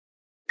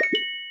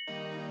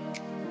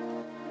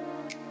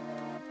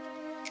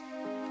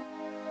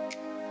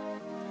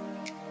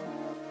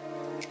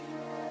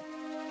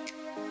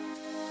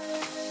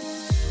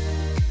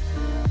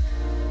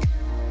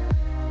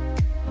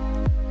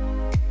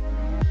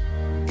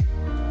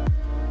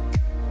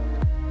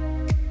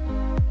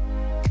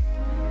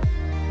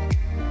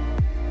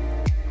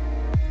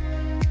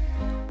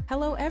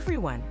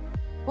everyone!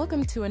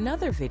 Welcome to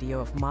another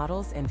video of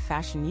Models and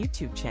Fashion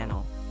YouTube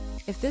channel.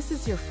 If this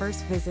is your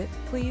first visit,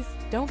 please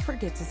don't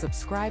forget to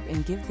subscribe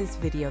and give this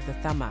video the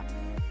thumb up.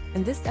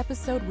 In this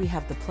episode we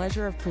have the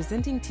pleasure of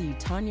presenting to you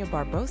TANIA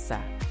Barbosa.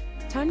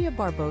 TANIA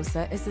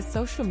Barbosa is a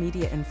social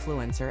media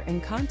influencer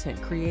and content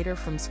creator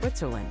from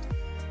Switzerland.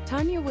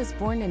 TANIA was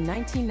born in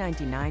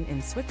 1999 in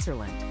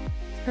Switzerland.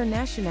 Her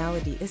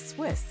nationality is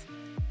Swiss.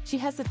 She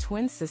has a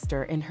twin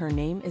sister and her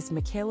name is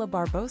Michaela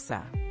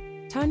Barbosa.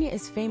 TANIA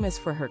is famous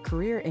for her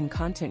career in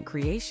content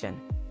creation.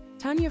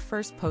 TANIA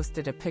first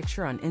posted a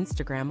picture on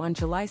Instagram on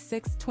July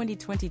 6,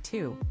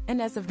 2022,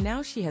 and as of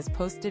now she has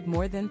posted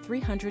more than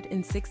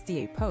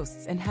 368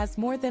 posts and has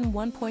more than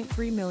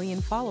 1.3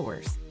 million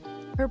followers.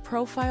 Her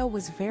profile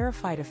was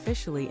verified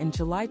officially in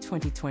July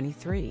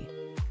 2023.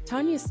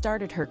 TANIA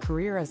started her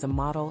career as a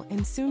model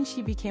and soon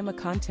she became a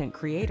content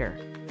creator.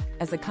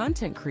 As a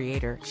content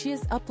creator, she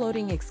is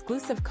uploading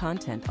exclusive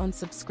content on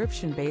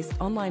subscription-based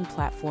online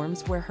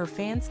platforms where her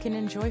fans can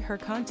enjoy her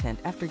content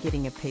after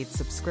getting a paid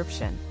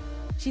subscription.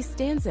 She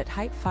stands at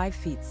height 5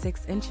 feet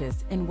 6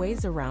 inches and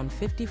weighs around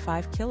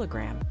 55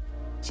 kilograms.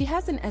 She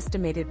has an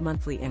estimated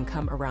monthly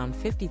income around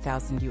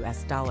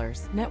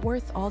 $50,000. Net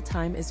worth all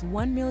time is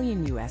 $1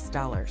 million.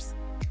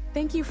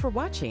 Thank you for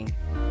watching.